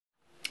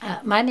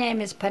My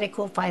name is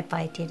Parekowhai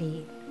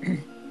Whaitiri.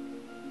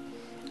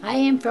 I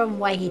am from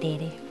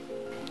Waihere.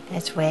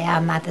 That's where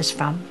our mother's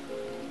from.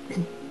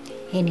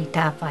 Heni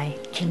tāwhai,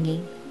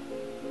 Kingi.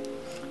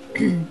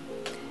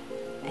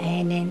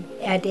 And then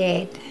our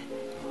dad,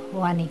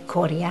 Wani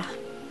Korea,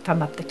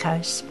 from up the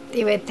coast.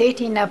 There were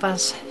 13 of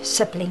us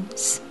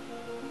siblings,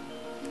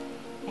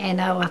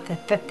 and I was the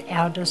 5th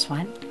eldest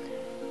one.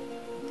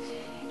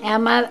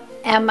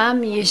 Our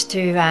mum used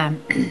to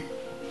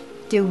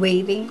do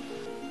weaving.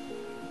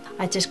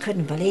 I just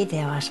couldn't believe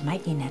that I was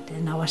making it,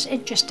 and I was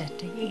interested,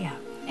 yeah.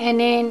 And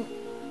then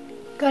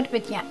got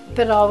a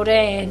bit older,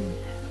 and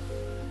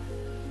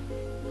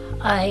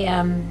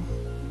I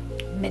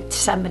met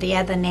some of the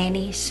other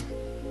nannies.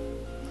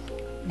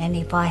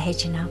 Nanny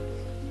Paihechina,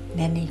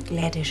 Nanny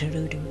Gladys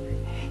Rudu,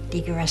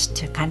 Digaras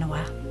to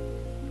Kanawa,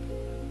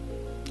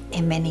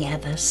 and many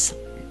others.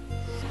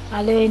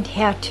 I learned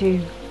how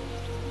to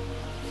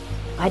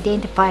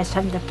identify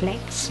some of the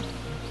flags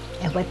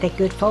and what they're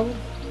good for.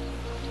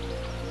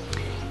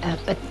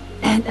 But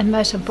the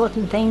most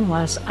important thing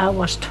was I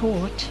was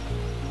taught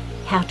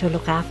how to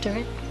look after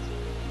it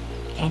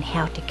and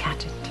how to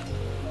cut it.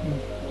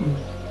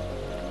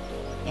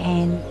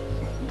 And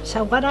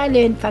so what I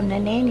learned from the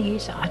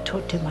nannies, I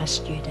taught to my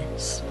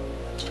students.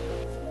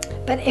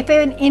 But if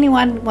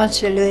anyone wants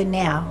to learn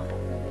now,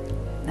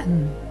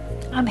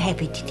 I'm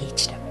happy to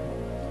teach them,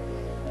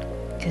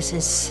 because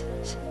it's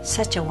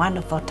such a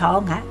wonderful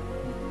taonga.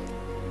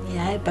 You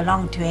know, it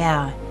belonged to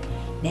our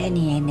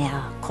nanny and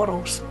our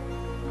koros.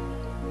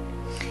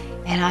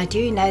 And I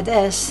do know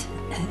this,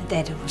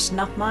 that it was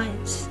not mine.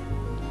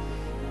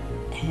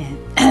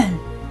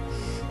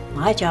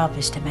 My job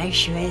is to make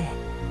sure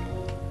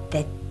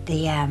that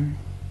the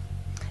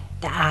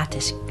art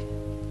is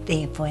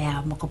there for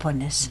our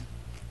mokopunas.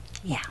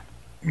 Yeah.